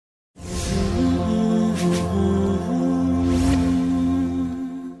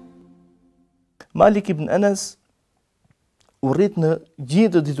Malik Ibn Enes u rrit në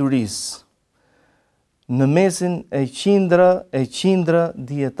gjithë të diturisë, në mesin e qindra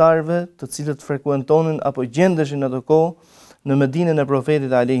dietarëve të cilët frekuentonin apo gjendeshin ato kohë në Medinën e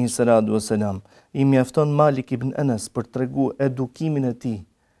Profetit alayhi salatu wassalam. I mjafton Malik Ibn Enes për të treguar edukimin e tij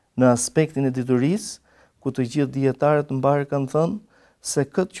në aspektin e diturisë, ku të gjithë dietarët mbarë kanë thënë se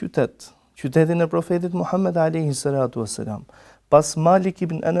këtë qytetin e Profetit Muhammed alayhi salatu wassalam, pas Malik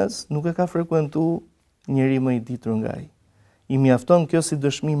Ibn Enes nuk e ka frekuentuar njeri më i ditur nga ai. I mjafton kjo si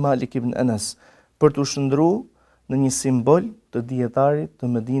dëshmi Malik Ibn Enes për të shndruar në një simbol të dietarit të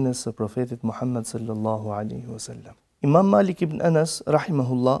Medinës së Profetit Muhammed sallallahu alaihi wasallam. Imam Malik Ibn Enes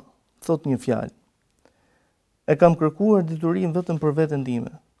rahimahullah thot një fjalë: e kam kërkuar diturinë vetëm për veten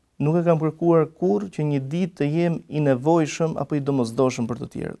time. Nuk e kam kërkuar kurrë që një ditë të jem i nevojshëm apo i domosdoshëm për të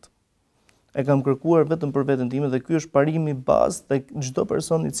tjerët. E kam kërkuar vetëm për veten time, dhe ky është parimi bazë tek çdo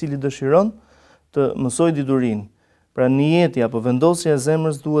person i cili dëshiron të mësoj diturinë. Pra niyeti apo vendosja e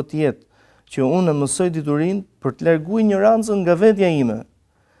zemrës duhet të jetë që unë mësoj diturinë për të larguar ignorancën nga vetja ime.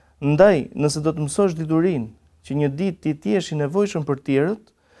 Ndaj, nëse do të mësosh diturinë që një ditë ti jesh i nevojshëm për të tjerët,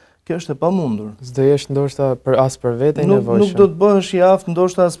 kjo është e pamundur. S'do jesh ndoshta as për veten i nevojshëm. Nuk do të bëhesh i aftë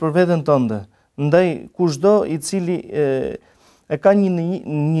ndoshta as për veten tënde. Ndaj, kushdo i cili e ka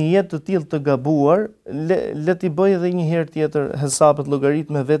një jetë të tillë të gabuar, le t'i bëjë edhe një herë tjetër hesabet llogarit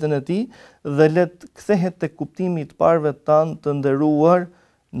me veten e tij dhe le të kthehet tek kuptimi i të parëve tan të nderuar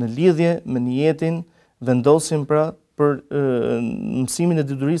në lidhje me niyetin, vendosin pra për mësimin e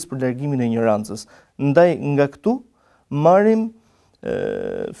diturisë për largimin e ignorancës. Ndaj nga këtu marrim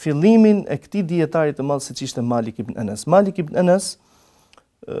fillimin e këtij dietari të madh siç ishte Malik Ibn Enes. Malik Ibn Enes,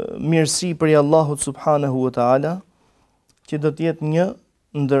 mirësi prej Allahut subhanahu wa taala, që do të jetë një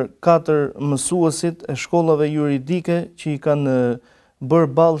ndër 4 mësuesit e shkollave juridike që i kanë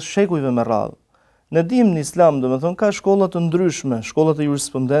bërë ballë shekujve me radhë. Ne dim në Islam, domethënë, ka shkolla të ndryshme, shkollat e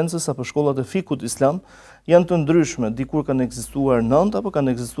jurisprudencës apo shkollat e fikut islam janë të ndryshme. Dikur kanë ekzistuar 9 apo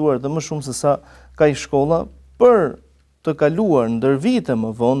kanë ekzistuar edhe më shumë se sa ka i shkolla, për të kaluar ndër vite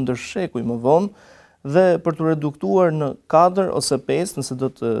më vonë, ndër shekuj më vonë, dhe për të reduktuar në 4 ose 5, nëse do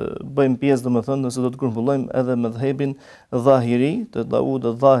të bëjmë pjesë, domethënë, nëse do të grumbullojmë edhe mëdhhebin dhahiri, të Daud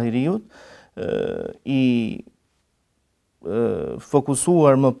dhahiriut, i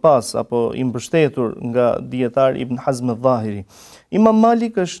fokusuar më pas apo i mbështetur nga dietari Ibn Hazm al-Dhahiri. Imam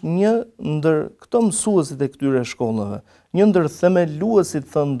Malik është një ndër këto mësuesit e këtyre shkollave, një ndër themeluesit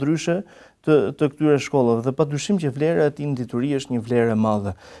thënë ndryshe të këtyre shkollave, dhe padyshim që vlera e tij në dituri është një vlerë e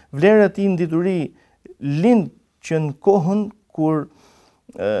madhe. Vlera e tij në dituri lind që në kohën kur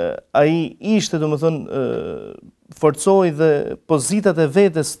ai ishte, domethënë, forcoi dhe pozitat e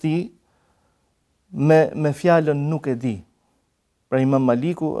vetes tij me fjalën nuk e di. Pra Imam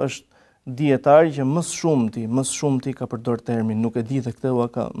Maliku është dietari që më shumti ka përdor termin nuk e di, dhe këtë ua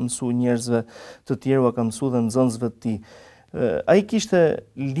ka mësuar njerëzve të tjerë, ua ka mësuar dhe nxënësve të tij. Ai kishte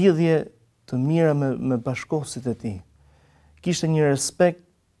lidhje të mira me bashkohësit e tij. Kishte një respekt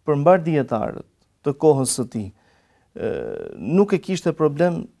për mbar dietarët të kohës së tij. Nuk e kishte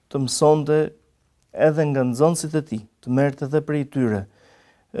problem të mësonte edhe nga nxënësit e tij, të merrte edhe prej tyre.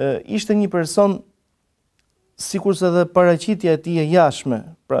 Ishte një person sikurse edhe paraqitja e tij e jashtme.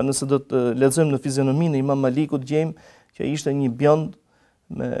 Pra nëse do të lexojmë në fizionominë e Imam Malikut, gjejmë që ishte një bjond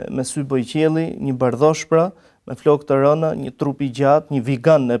me sy bojqelli, një bardhosh pra, me flokë të rëna, një trup i gjatë, një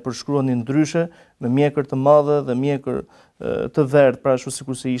vigan e përshkruanin ndryshe, me mjekër të madhe dhe mjekër të verdh, pra ashtu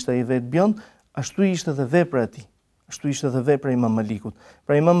sikurse ishte ai vetë bjond, ashtu ishte edhe vepra e tij. Ashtu ishte edhe vepra e Imam Malikut.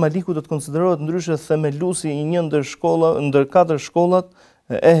 Pra Imam Maliku do të konsiderohet ndryshe themeluesi i një ndër 4 shkollat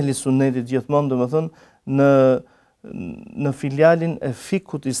e ehli sunnetit gjithmonë, domethënë, në filialin e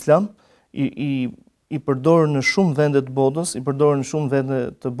fikut islam, i përdorur në shumë vende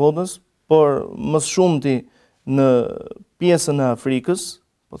të botës, por më shumti në pjesën e Afrikës,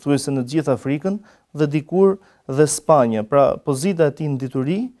 pothuajse në gjithë Afrikën, dhe dikur dhe Spanja. Pra pozita e tij në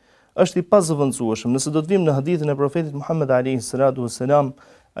dituri është i pazëvendësueshëm. Nëse do të vim në hadithin e Profetit Muhammed alayhi salatu wassalam,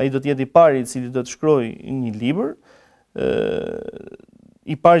 ai do të jetë i pari i cili do të shkruajë një libër,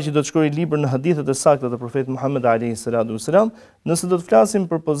 i pari që do të shkruajë libër në hadithet e sakta të Profetit Muhammed alayhi salatu wassalam. Nëse do të flasim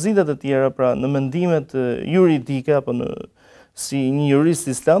për pozitat e tjera, pra në mendimet juridike apo si një jurist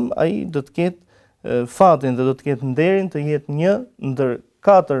islam, ai do të ketë fatin dhe do të ketë nderin të jetë një ndër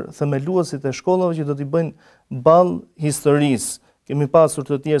 4 themeluesit e shkollave që do t'i bëjnë ball historisë. Kemi pasur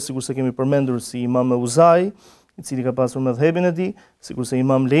të tjerë, sikurse kemi përmendur, si Imam Uzai, i cili ka pasur mëdhëbin e tij, sikurse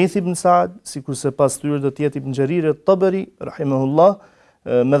Imam Leith ibn Saad, sikurse pas tyre do të jetë Ibn Jarir at-Tabari rahimahullah,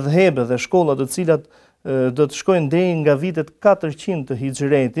 mëdhëbe dhe shkolla të cilat do të shkojnë deri nga vitet 400 të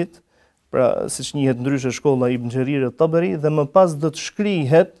Hijretit, pra siç njihet ndryshe shkolla Ibn Jarir at-Tabari, dhe më pas do të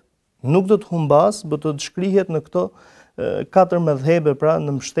shkrihet, nuk do të humbas, por do të shkrihet në këto 4 medhhebe, pra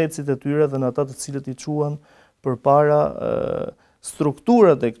në mbështetësit e tyre dhe në ata të cilët i quhen përpara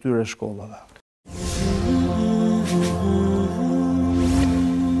strukturat e këtyre shkollave.